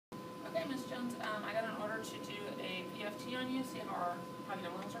Okay, Ms. Jones, I got an order to do a PFT on you, see how your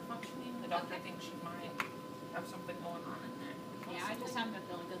lungs are functioning. The doctor thinks you might have something going on in there. Yeah, I just haven't been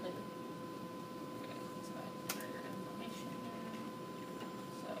feeling good lately. Okay, so enter your information there.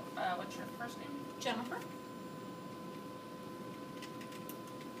 So, what's your first name? Jennifer?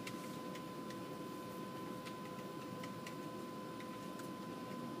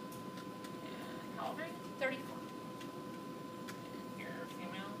 And how old are you? 34. And you're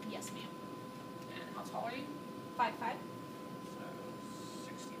female? Yes, ma'am. And how tall are you? 5'5". So,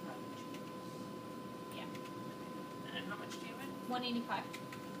 65 inches. Yeah. And how much do you weigh? 185.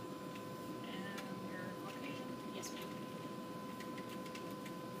 And your Caucasian? Yes, ma'am.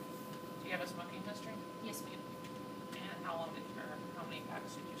 Do you have a smoking history? Yes, ma'am. And how many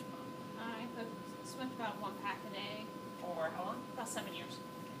packs did you smoke? I smoked about 1 pack a day. For how long? About 7 years.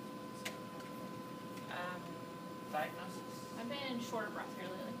 Diagnosis? I've been short of breath here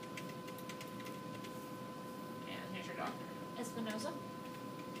lately. And who's your doctor? Espinoza?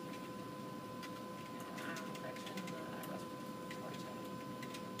 Gretchen, respiratory tech.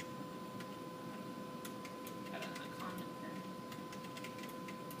 Got a comment here.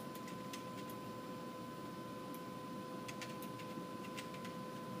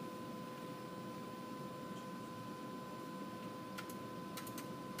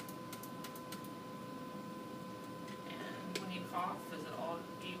 And when you cough, do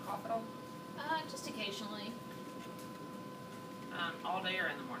you cough at all? Just occasionally. All day or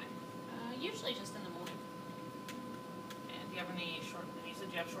in the morning? Usually just in the morning. And do you have any you said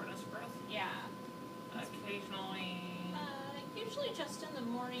you have shortness of breath? Yeah. Occasionally? Usually just in the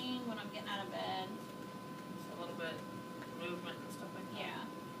morning when I'm getting out of bed. So a little bit movement and stuff like that? Yeah.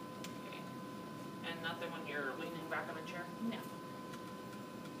 Okay. And nothing when you're leaning back on a chair? No.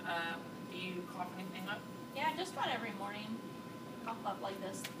 Do you cough anything up? Yeah, just about every morning. Cough up like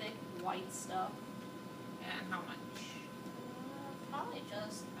this thick white stuff. And how much? Probably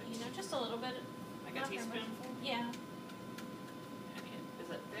just, just a little bit. Like a Not very much. teaspoonful? Yeah, And is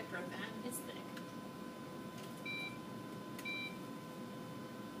it thick or thin? it's thick.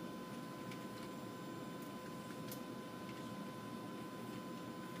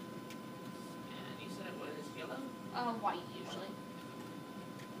 And you said it was yellow? White usually.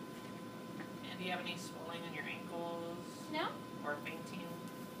 And do you have any swelling in your ankles? No? Or fainting?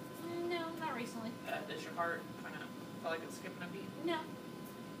 No, not recently. Does your heart kind of feel like it's skipping a beat? No.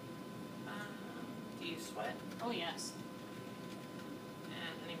 Do you sweat? Oh, yes.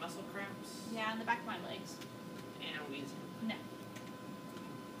 And any muscle cramps? Yeah, in the back of my legs. And wheezing? No.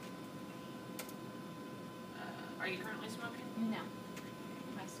 Are you currently smoking? No.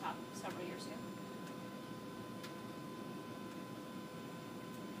 I stopped several years ago.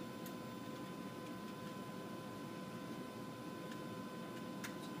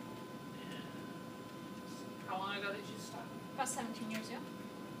 And how long ago did you stop? About 17 years ago. You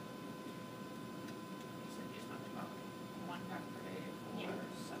said you smoked about 1 pack per day for Yeah.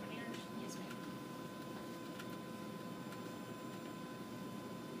 7 years? Yes, ma'am.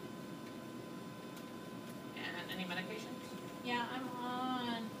 And any medications? Yeah, I'm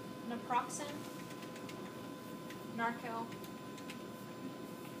on naproxen, Narco,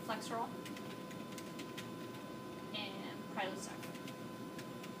 Flexerol, and Prilosec.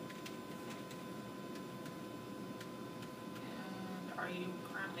 And are you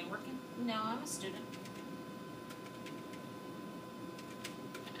currently working? No, I'm a student.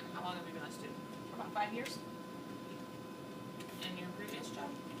 And how long have you been a student? For about 5 years. And your previous job?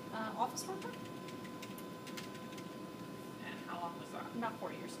 Office worker? And how long was that? About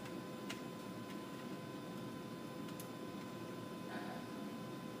 4 years.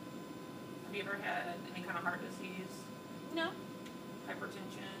 Have you ever had any kind of heart disease, No.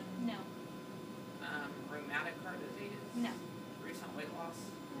 hypertension, No. rheumatic heart disease, No. recent weight loss,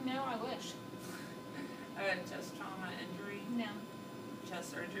 No, I wish. chest trauma injury, No.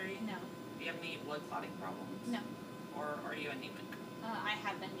 chest surgery? No. Do you have any blood clotting problems? No. Or are you anemic? I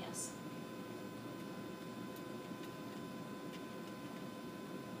have been, yes.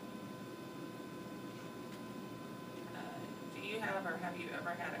 Do you have or have you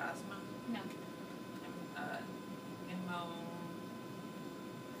ever had asthma? No.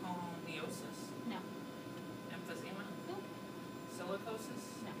 Pneumoconiosis? No. Emphysema? No. Silicosis?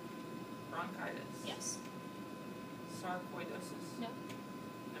 No. Bronchitis? Yes. Sarcoidosis? No.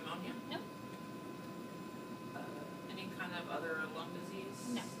 Pneumonia? No. Any kind of other lung disease?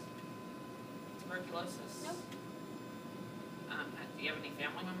 No. Tuberculosis? No. Do you have any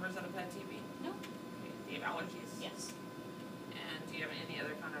family members that have had TB? No. Okay. Do you have allergies? Yes. And do you have any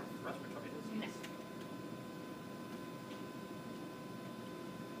other kind of respiratory disease? No.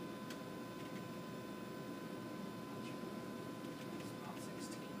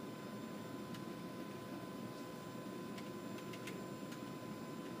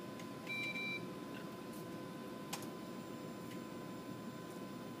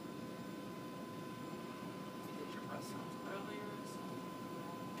 sounds earlier.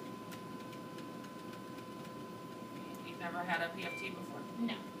 You've never had a PFT before?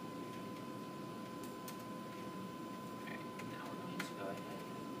 No. Okay, now we're going to go ahead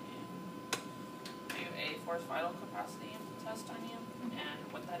and do a forced vital capacity test on you.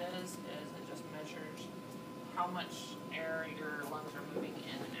 And what that is it just measures how much air your lungs are moving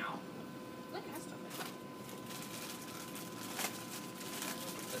in and out. Okay.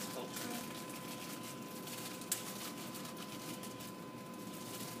 This filter.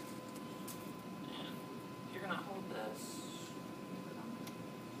 And you're gonna hold this.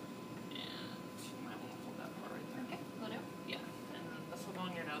 And you might want to hold that part right there. Okay, hold out. Yeah, and this will go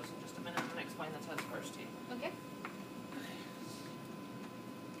in your nose in just a minute. I'm gonna explain the test first to you. Okay.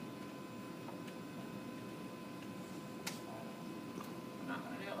 I'm not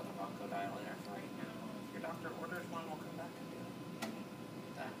gonna do it with a bronchodilator for right now. If your doctor orders one, we'll come back and do it. Okay.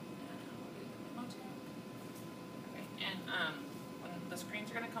 That, and we'll do the pneumotac. Okay, and when the screens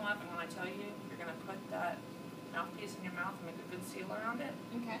are gonna come up, and when I tell you, you're gonna put that mouthpiece in your mouth and make a good seal around it.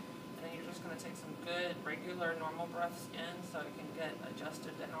 Okay. And then you're just gonna take some good, regular, normal breaths in so it can get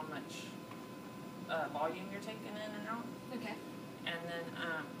adjusted to how much volume you're taking in and out. Okay. And then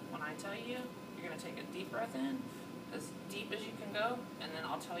when I tell you, you're gonna take a deep breath in, as deep as you can go, and then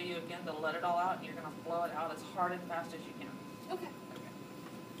I'll tell you again to let it all out, and you're gonna blow it out as hard and fast as you can. Okay. Okay.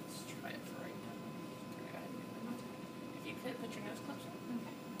 Let's try it for right now. Okay, go ahead and do it one more time. If you could, put your nose clips in.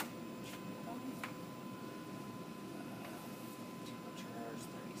 Okay.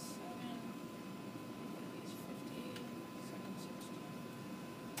 Temperatures 37, humidity is 50, 760.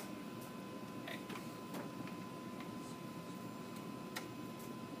 Okay.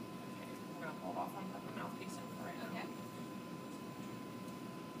 Okay, we're gonna hold off on the mouthpiece in for right now. Okay.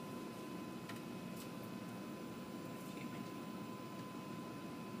 Excuse me.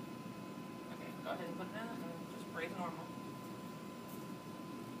 Okay, go ahead and put it in and just breathe normal.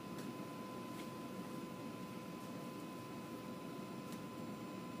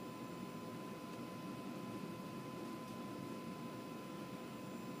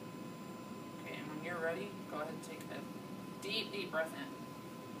 Okay, and when you're ready, go ahead and take a deep, deep breath in.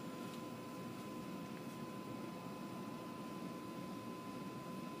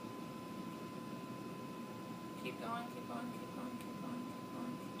 Keep going, keep going, keep going, keep going, keep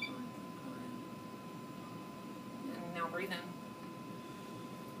going, keep going, keep going. And now breathe in.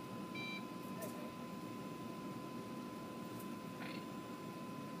 Okay.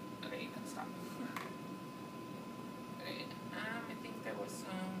 Okay, you can stop. Okay, I think there was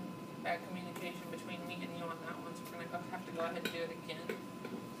some bad communication between me and you on that one, so we're gonna have to go ahead and do it again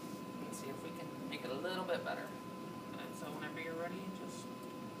and see if we can make it a little bit better. And so whenever you're ready, just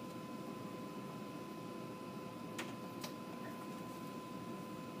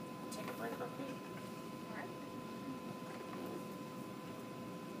take a breath real quick. Alright.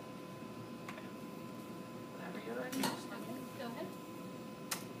 Whenever you're ready, just let me. Go ahead.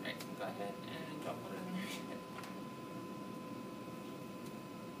 Alright, go ahead and don't put it in there.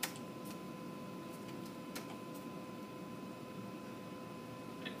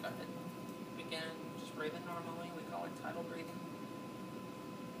 Go ahead and begin just breathing normally. We call it tidal breathing.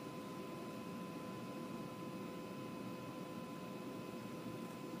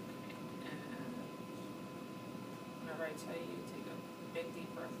 Okay, and whenever I tell you, take a big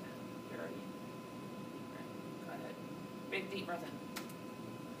deep breath in. You ready? Alright, go ahead. Big deep breath in.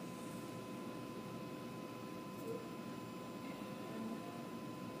 And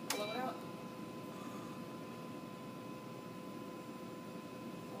blow it out.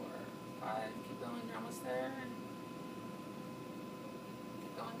 4, 5, keep going, you're almost there.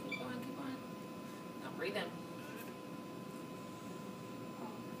 Keep going, keep going, keep going. Now breathe in.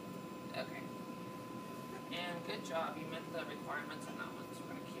 Okay. And good job, you met the requirements on that one, so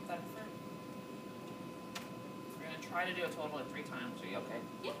we're gonna keep that in there. We're gonna try to do a total of 3 times, are you okay?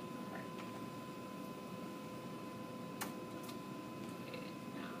 Yeah. Alright. Okay,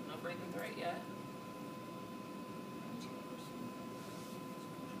 now, no breathing through it yet.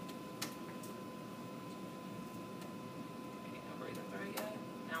 Okay, no breathing through it yet.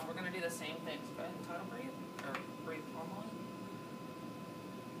 Now we're gonna do the same thing, so go ahead and tidal breathe, or breathe normally.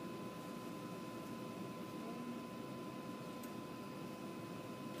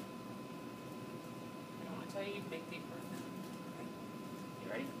 And I wanna tell you, big deep breath in. Okay, you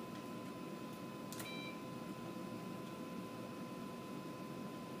ready?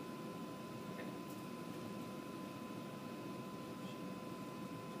 Okay.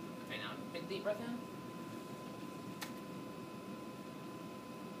 Okay, now big deep breath in.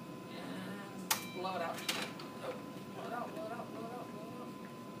 And blow it out. Oh, blow it out, blow it out, blow it out, blow it out.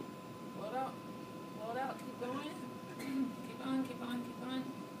 Blow it out, blow it out, keep going.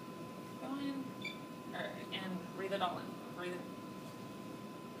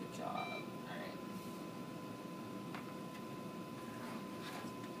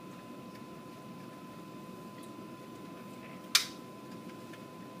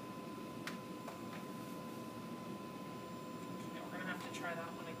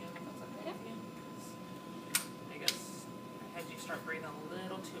 start breathing a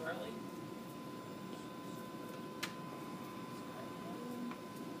little too early.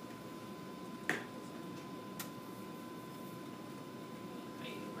 Are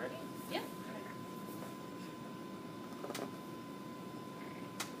you ready? Yep.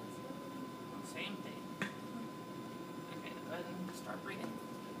 Same thing. Okay, go ahead and start breathing.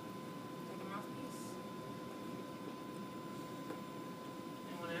 Take a mouthpiece.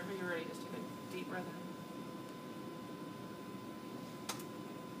 And whenever you're ready, just take a deep breath in.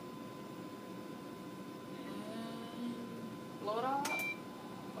 And blow it all out.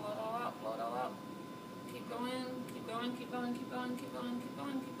 Blow it all out, blow it all out. Keep going, keep going, keep going, keep going, keep going, keep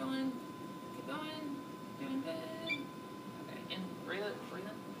going, keep going. Keep going. Doing good. Okay, and breathe it, breathe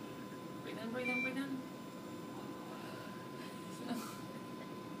in. Breathe in, breathe in, breathe in.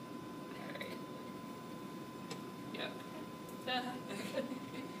 Alright. Yep.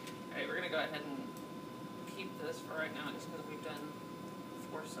 Alright, we're gonna go ahead and keep this for right now just because we've done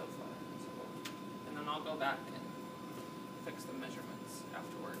 4 so far. So and then I'll go back and fix the measurements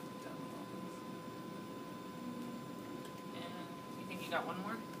afterwards. Done with all this. And you think you got one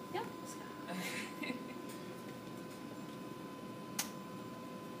more? Yep.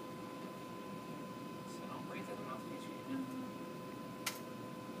 So don't breathe through the mouthpiece right now.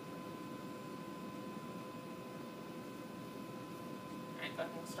 Alright, go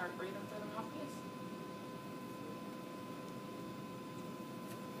ahead and start breathing through the mouthpiece.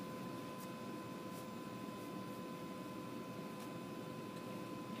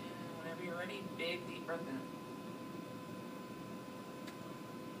 And whenever you're ready, big deep breath in.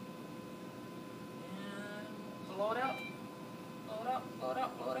 And blow it out. Blow it out, blow it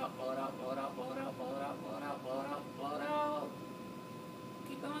out, blow it out, blow it out, blow it out, blow it out, blow it out, blow it out, blow it out, blow it out.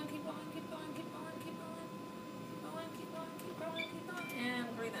 Keep going, keep going, keep going, keep going, keep going. Keep going, keep going, keep going, keep going. And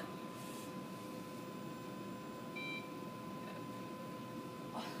breathe in.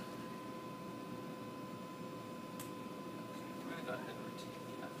 We're gonna go ahead and repeat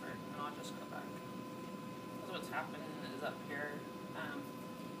the effort, and I'll just go back. Because what's happening is up here,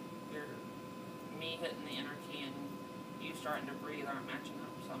 your me hitting the inner key and you starting to breathe aren't matching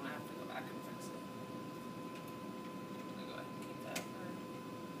up, so I'm gonna have to go back and fix it. I'm gonna go ahead and keep that effort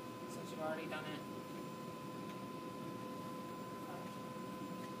since you've already done it.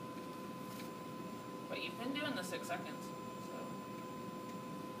 But you've been doing the 6 seconds, so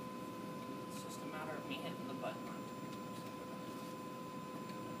it's just a matter of me hitting the button on it.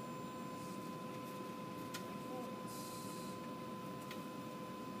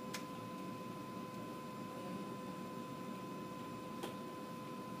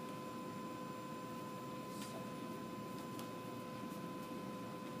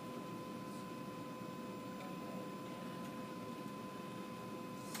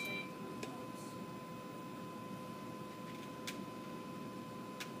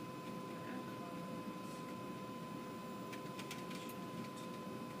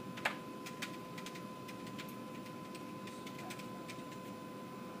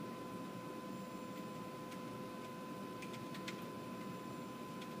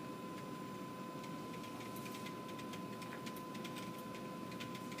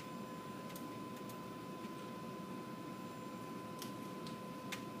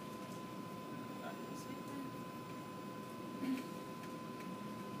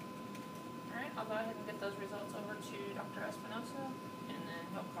 I'll go ahead and get those results over to Dr. Espinosa, and then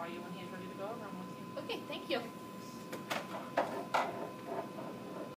he'll call you when he's ready to go over them with you. Okay, thank you.